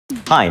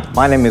Hi,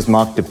 my name is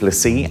Mark du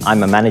Plessis.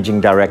 I'm a managing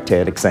director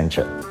at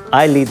Accenture.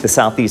 I lead the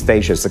Southeast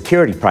Asia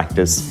security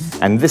practice,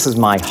 and this is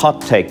my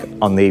hot take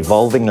on the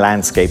evolving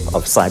landscape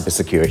of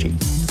cybersecurity.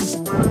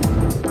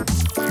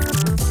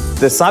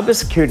 The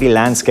cybersecurity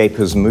landscape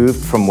has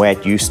moved from where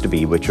it used to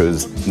be, which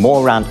was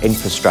more around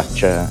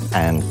infrastructure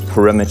and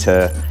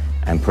perimeter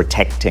and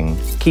protecting,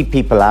 keep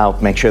people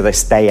out, make sure they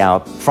stay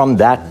out. From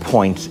that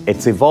point,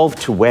 it's evolved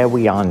to where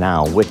we are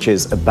now, which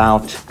is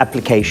about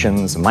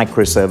applications,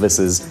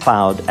 microservices,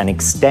 cloud, and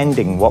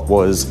extending what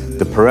was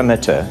the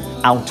perimeter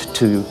out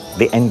to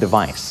the end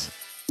device.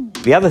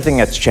 The other thing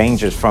that's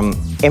changed is from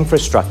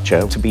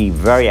infrastructure to be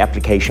very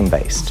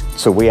application-based.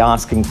 So we're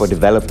asking for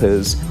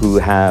developers who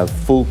have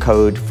full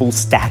code, full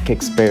stack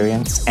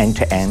experience,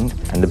 end-to-end.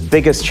 And the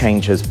biggest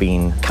change has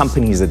been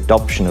companies'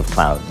 adoption of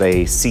cloud.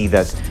 They see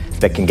that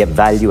they can get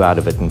value out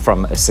of it. And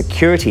from a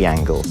security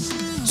angle,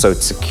 so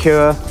it's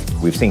secure,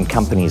 we've seen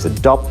companies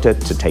adopt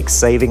it to take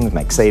savings,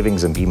 make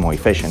savings, and be more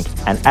efficient.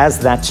 And as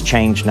that's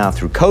changed now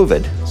through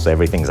COVID, so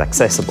everything's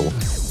accessible,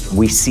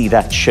 we see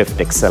that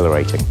shift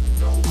accelerating.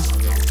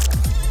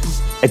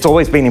 It's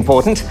always been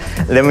important.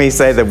 Let me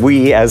say that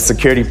we as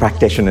security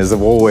practitioners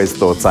have always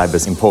thought cyber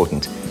is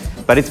important.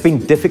 But it's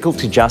been difficult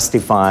to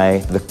justify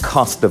the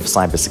cost of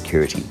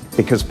cybersecurity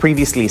because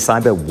previously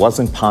cyber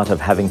wasn't part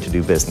of having to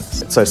do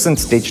business. So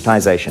since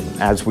digitization,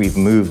 as we've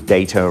moved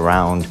data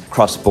around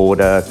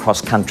cross-border,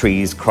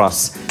 cross-countries,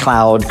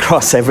 cross-cloud,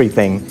 cross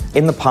everything,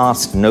 in the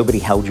past, nobody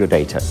held your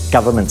data.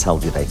 Governments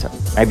held your data.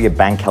 Maybe a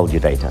bank held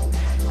your data.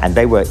 And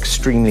they were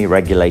extremely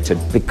regulated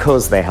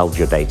because they held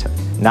your data.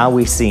 Now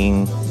we're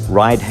seeing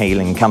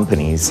ride-hailing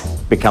companies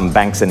become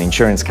banks and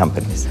insurance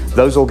companies.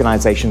 Those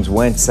organizations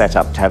weren't set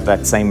up to have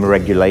that same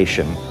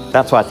regulation.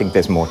 That's why I think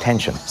there's more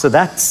tension. So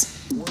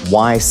that's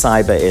why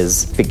cyber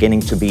is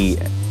beginning to be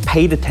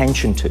paid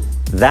attention to.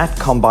 That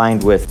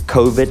combined with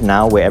COVID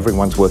now, where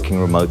everyone's working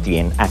remotely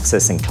and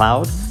accessing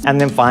cloud,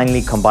 and then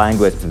finally combined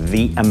with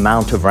the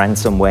amount of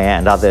ransomware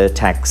and other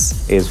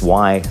attacks is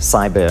why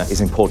cyber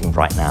is important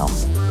right now.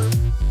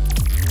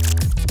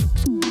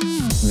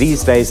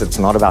 These days, it's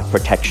not about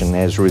protection,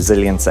 there's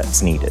resilience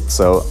that's needed.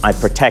 So I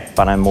protect,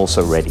 but I'm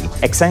also ready.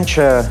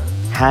 Accenture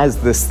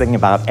has this thing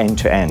about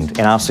end-to-end.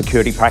 In our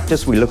security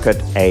practice, we look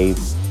at a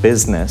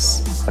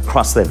business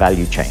across their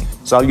value chain.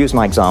 So I'll use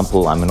my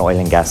example, I'm an oil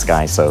and gas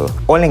guy. So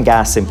oil and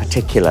gas in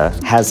particular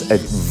has a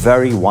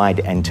very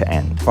wide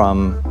end-to-end.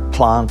 From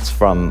plants,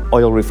 from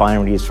oil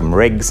refineries, from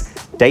rigs,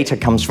 data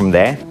comes from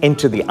there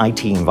into the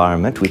IT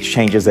environment, which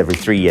changes every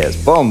 3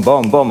 years. Boom,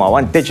 boom, boom, I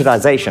want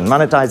digitization,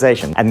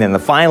 monetization. And then the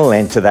final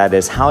end to that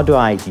is how do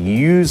I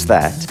use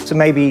that to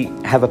maybe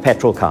have a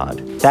petrol card?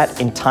 That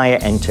entire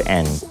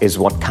end-to-end is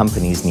what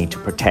companies need to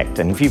protect.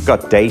 And if you've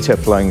got data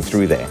flowing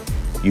through there,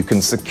 you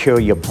can secure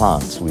your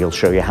plants. We'll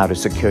show you how to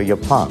secure your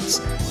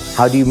plants.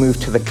 How do you move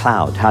to the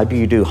cloud? How do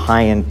you do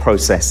high-end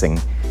processing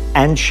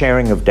and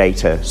sharing of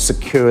data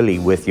securely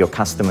with your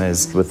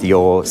customers, with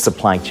your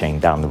supply chain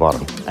down the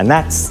bottom? And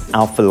that's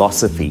our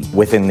philosophy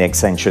within the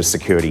Accenture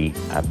security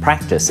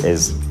practice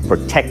is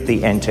protect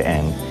the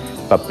end-to-end,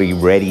 but be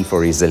ready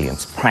for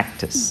resilience.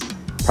 Practice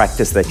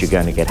that you're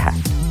going to get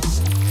hacked.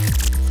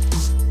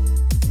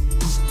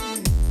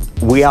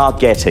 We are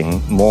getting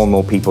more and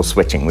more people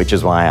switching, which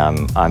is why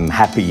I'm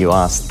happy you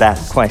asked that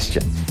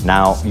question.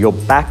 Now, your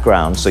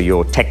background, so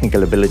your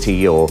technical ability,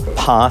 your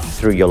path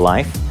through your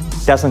life,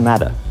 doesn't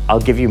matter. I'll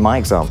give you my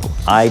example.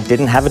 I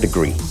didn't have a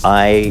degree.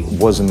 I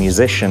was a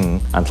musician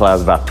until I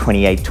was about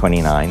 28,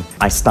 29.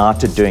 I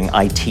started doing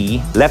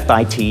IT, left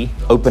IT,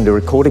 opened a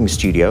recording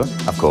studio,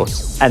 of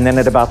course. And then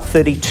at about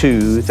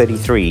 32,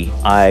 33,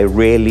 I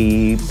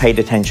really paid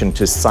attention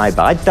to cyber.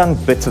 I'd done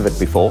bits of it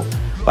before,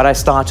 but I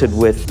started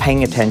with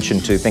paying attention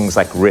to things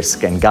like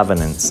risk and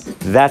governance.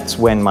 That's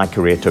when my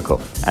career took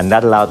off. And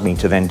that allowed me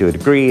to then do a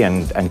degree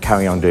and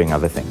carry on doing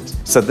other things.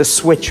 So the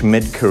switch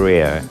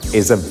mid-career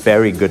is a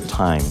very good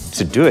time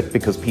to do it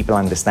because people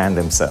understand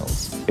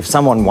themselves. If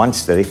someone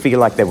wants to, they feel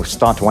like they will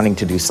start wanting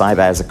to do cyber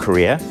as a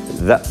career,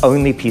 the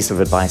only piece of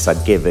advice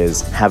I'd give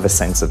is have a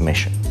sense of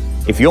mission.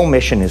 If your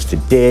mission is to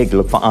dig,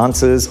 look for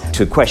answers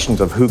to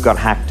questions of who got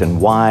hacked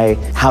and why,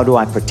 how do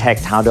I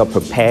protect, how do I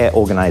prepare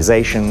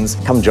organizations,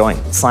 come join.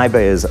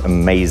 Cyber is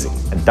amazing.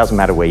 It doesn't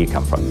matter where you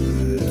come from.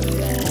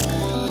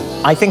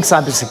 I think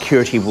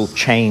cybersecurity will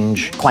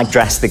change quite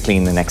drastically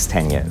in the next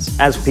 10 years.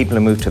 As people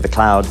move to the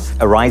cloud,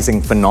 a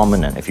rising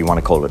phenomenon, if you want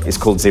to call it, is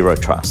called zero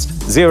trust.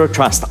 Zero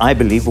trust, I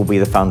believe, will be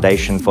the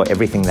foundation for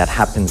everything that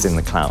happens in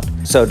the cloud.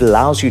 So it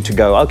allows you to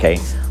go, okay,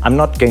 I'm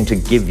not going to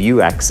give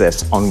you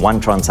access on one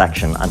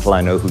transaction until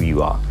I know who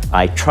you are.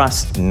 I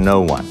trust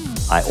no one.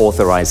 I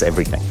authorize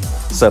everything.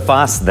 So for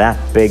us, that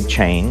big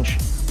change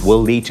will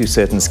lead to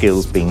certain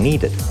skills being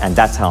needed. And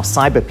that's how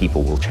cyber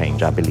people will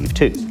change, I believe,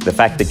 too. The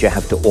fact that you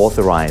have to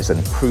authorize and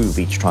approve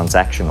each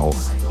transaction or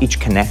each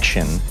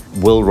connection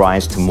will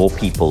rise to more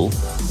people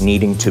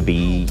needing to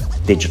be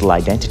digital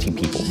identity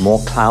people, more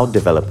cloud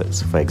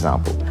developers, for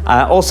example.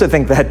 I also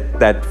think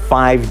that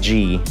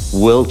 5G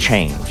will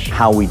change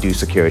how we do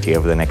security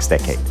over the next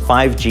decade.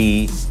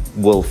 5G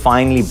will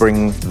finally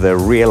bring the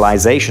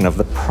realization of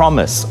the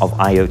promise of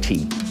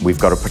IoT. We've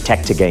got to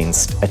protect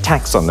against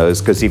attacks on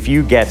those, because if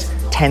you get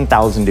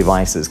 10,000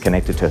 devices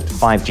connected to a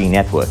 5G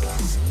network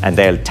and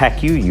they'll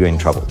attack you, you're in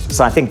trouble.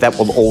 So I think that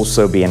will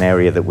also be an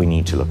area that we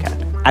need to look at.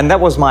 And that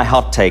was my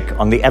hot take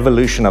on the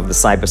evolution of the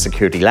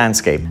cybersecurity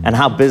landscape and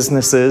how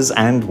businesses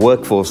and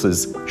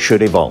workforces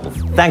should evolve.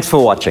 Thanks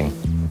for watching.